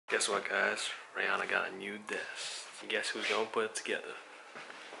Guess what, guys? Rihanna got a new desk. Guess who's gonna put it together?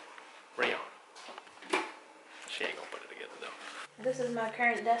 Rihanna. She ain't gonna put it together though. This is my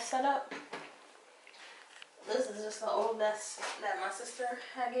current desk setup. This is just the old desk that my sister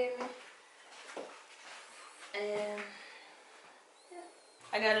had gave me. And yeah,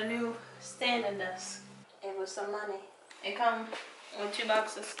 I got a new standing desk. It was some money. It comes with 2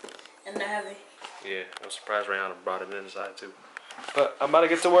 boxes and they're heavy. Yeah, I'm surprised Rihanna brought it inside too. But I'm about to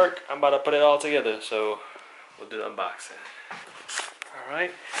get to work. I'm about to put it all together, so we'll do the unboxing.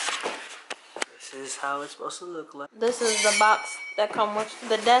 Alright. This is how it's supposed to look like. This is the box that comes with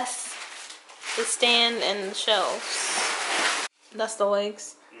the desk, the stand, and the shelves. That's the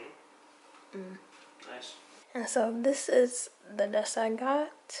legs. Nice. And so this is the desk I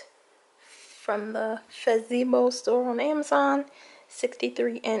got from the Fezebo store on Amazon.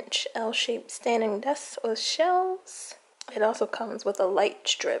 63-inch L-shaped standing desk with shelves. It also comes with a light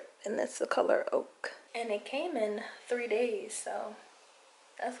strip, and it's the color oak. And it came in 3 days, so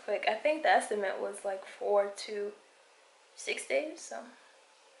that's quick. I think the estimate was like 4 to 6 days, so.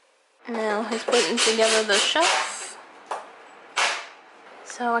 Now he's putting together the shelf.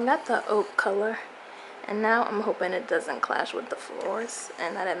 So I got the oak color, and now I'm hoping it doesn't clash with the floors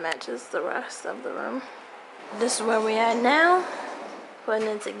and that it matches the rest of the room. This is where we at now, putting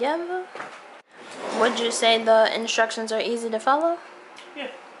it together. Would you say the instructions are easy to follow?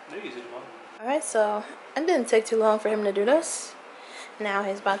 Yeah, they're easy to follow. Alright, so it didn't take too long for him to do this. Now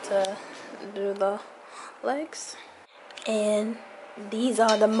he's about to do the legs. And these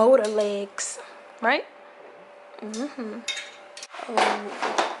are the motor legs, right? Mm-hmm.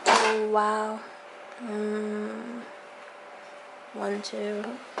 Oh wow. 1, 2,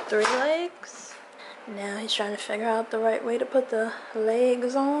 3 legs. Now he's trying to figure out the right way to put the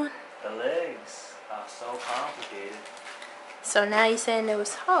legs on. The legs are so complicated. So now you're saying it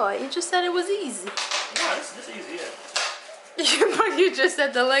was hard. You just said it was easy. No, this is easy, yeah. But you just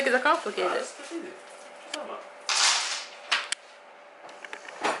said the legs are complicated. No, this is easy. What are you talking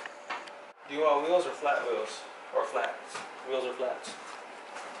about? Do you want wheels or flat wheels? Or flats? Wheels or flats?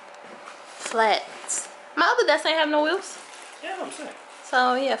 Flats. My other desk ain't have no wheels. Yeah, I'm saying.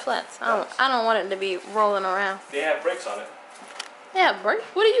 So yeah, flats. I don't want it to be rolling around. They have brakes on it. Yeah, brake.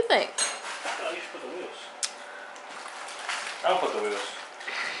 What do you think? No, you should put the wheels. I don't put the wheels.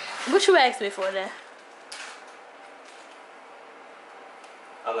 What you asked me for then?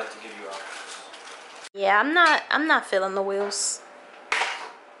 I'd like to give you options. Yeah, I'm not feeling the wheels.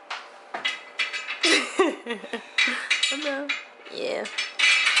 No. Yeah.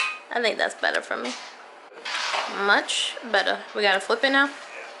 I think that's better for me. Much better. We gotta flip it now.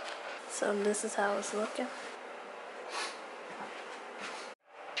 So this is how it's looking.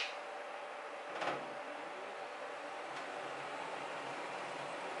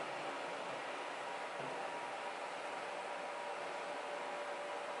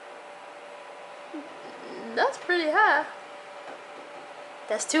 That's pretty high.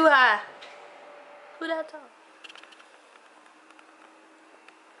 That's too high. Who that tall?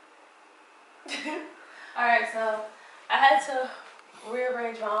 Alright, so I had to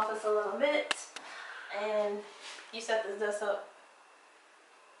rearrange my office a little bit, and you set this desk up.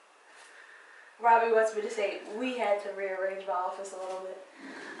 Robbie wants me to say we had to rearrange my office a little bit.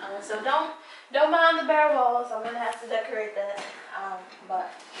 So don't mind the bare walls. I'm gonna have to decorate that.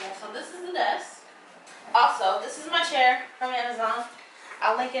 But yeah, so this is the desk. Also, this is my chair from Amazon.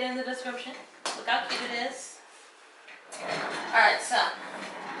 I'll link it in the description. Look how cute it is. Alright, so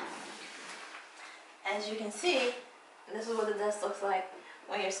as you can see, this is what the desk looks like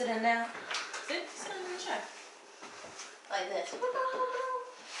when you're sitting down. Sit in the chair. Like this.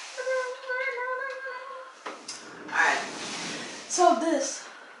 Alright. So this,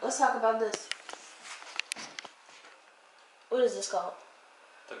 let's talk about this. What is this called?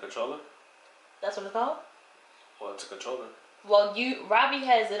 The controller? That's what it's called? Well, it's a controller. Well, Robbie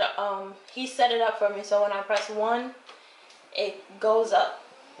has it, he set it up for me, so when I press 1, it goes up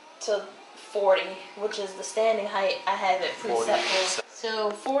to 40, which is the standing height. I have it preset for.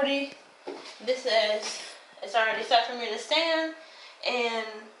 So 40, this is, it's already set for me to stand, and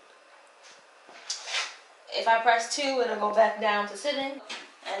if I press 2, it'll go back down to sitting.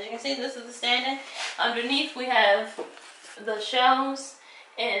 As you can see, this is the standing. Underneath we have the shelves,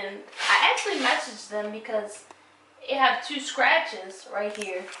 and I actually messaged them because it have 2 scratches right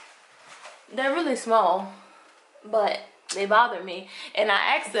here. They're really small, but they bother me. And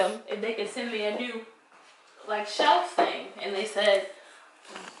I asked them if they could send me a new like shelf thing, and they said,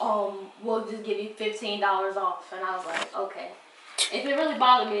 we'll just give you $15 off. And I was like, okay. If it really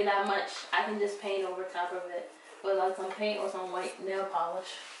bothered me that much, I can just paint over top of it with like some paint or some white nail polish.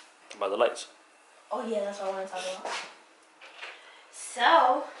 About the lights. Oh yeah, that's what I want to talk about.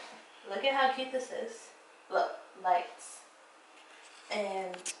 So, look at how cute this is. Look, lights.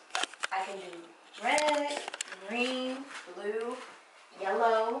 And I can do red, green, blue,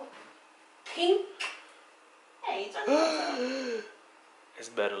 yellow, pink. Hey, turn the lights on. It's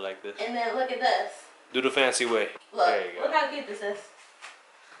better like this. And then look at this. Do the fancy way. Look, there you go. look how cute this is.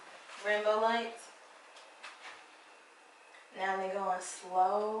 Rainbow lights. Now they're going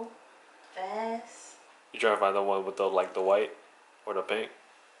slow, fast. You trying to find the one with the like the white or the pink?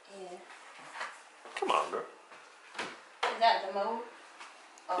 Yeah. Come on, girl. Is that the mode?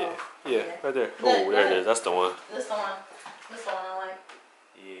 Oh, yeah, right there. Oh, there it is. That's the one. This the one. This the one I like.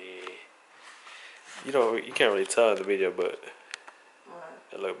 Yeah. You can't really tell in the video, but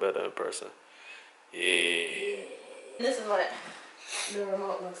it look better in person. Yeah. This is what the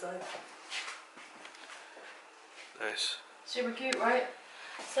remote looks like. Nice. Super cute, right?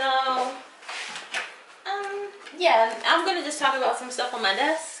 So, yeah, I'm gonna just talk about some stuff on my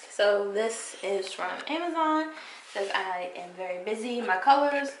desk. So this is from Amazon. Says I am very busy. My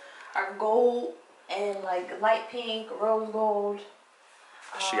colors are gold and like light pink, rose gold.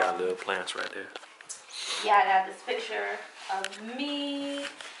 She got little plants right there. Yeah, I got this picture of me,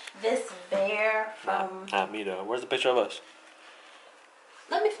 this bear from... Not me though. Where's the picture of us?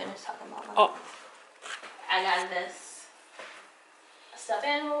 Let me finish talking about my... Oh. I got this stuffed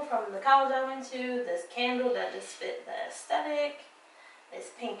animal from the college I went to, this candle that just fit the aesthetic,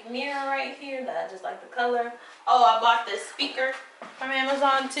 this pink mirror right here that I just like the color. Oh, I bought this speaker from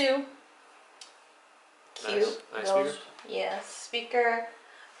Amazon too. Cute. Nice speaker. Yeah, speaker.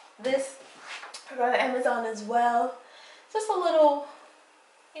 This I got on Amazon as well. Just a little,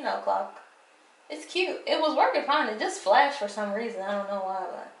 clock. It's cute. It was working fine. It just flashed for some reason. I don't know why,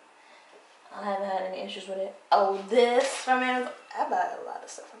 but I haven't had any issues with it. Oh, this from Amazon. I buy a lot of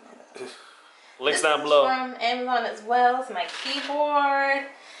stuff from Amazon. Links this down below. From Amazon as well. It's my keyboard.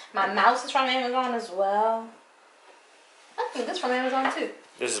 My mouse is from Amazon as well. I think this is from Amazon too.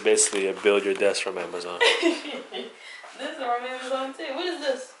 This is basically a build your desk from Amazon. This is from Amazon too. What is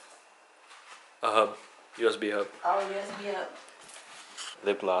this? A hub. USB hub. Oh, USB hub.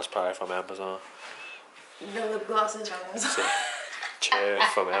 Lip gloss probably from Amazon. The lip gloss is from Amazon. Chair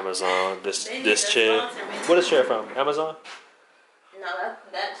from Amazon. This chair. sponsor me. What is chair from? Amazon? No,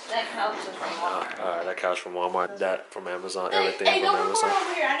 that couch is from Walmart. Alright, that couch from Walmart. That from Amazon. Hey, Everything don't from record Amazon.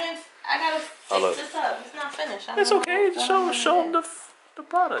 over here. I gotta fix this up. It's not finished. It's okay. Just show them the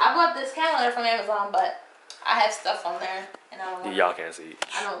product. I bought this calendar from Amazon, but I have stuff on there, and I don't want. Y'all can't see.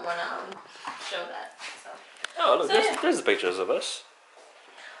 I don't want to show that. So. Oh, look, So, there's the pictures of us.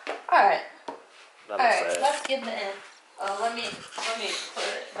 All right. That All right. looks sad. Let's get the end. Let me put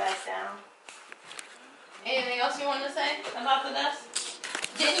it back down. Anything else you want to say about the desk?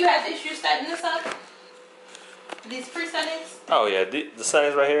 Didn't you have issues setting this up? These pre-settings? Oh yeah, the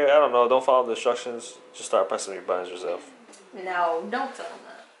settings right here. I don't know. Don't follow the instructions. Just start pressing your buttons yourself. No, don't tell them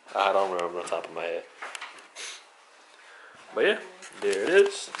that. I don't remember on top of my head. But yeah, there it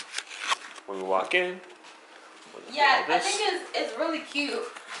is. When we walk in. Yeah, I think it's really cute,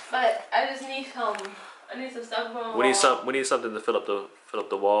 but I just need some. I need some stuff going on. We need something to fill up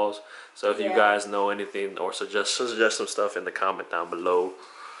the walls. So if you guys know anything or suggest some stuff in the comment down below.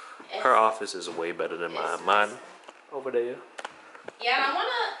 Her office is way better than mine. Mine over there. Yeah,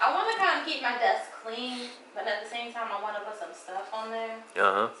 I wanna kind of keep my desk clean, but at the same time I wanna put some stuff on there.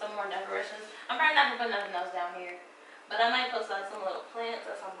 Some more decorations. I'm probably not gonna put nothing else down here, but I might put like some little plants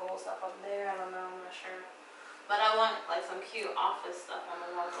or some gold stuff up there. I don't know. I'm not sure. But I want like some cute office stuff on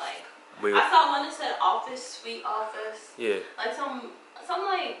the walls. Like I saw one that said office, sweet office. Yeah. Like some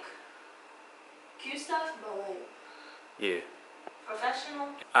like cute stuff, but like professional.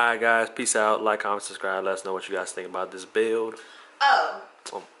 Alright guys, peace out. Like, comment, subscribe. Let us know what you guys think about this build. Oh.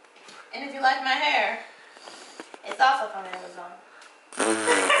 And if you like my hair, it's also from Amazon.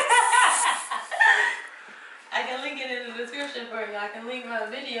 I can link it in the description for you. I can link my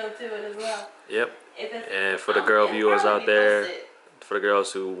video to it as well. Yep. And for the girl viewers out there, for the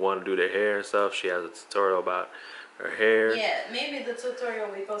girls who want to do their hair and stuff, she has a tutorial about her hair. Yeah, maybe the tutorial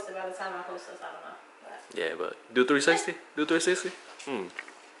will be posted by the time I post this. I don't know. Yeah, but do 360? Do 360?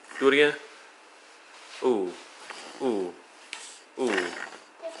 Do it again. Ooh. Alright,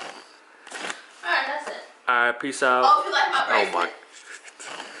 that's it. Alright, peace out. Oh, if you like my bracelet.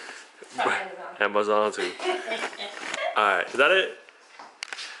 Oh my. Amazon too. Alright, is that it?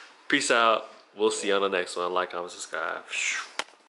 Peace out. We'll see you on the next one. Like, comment, subscribe.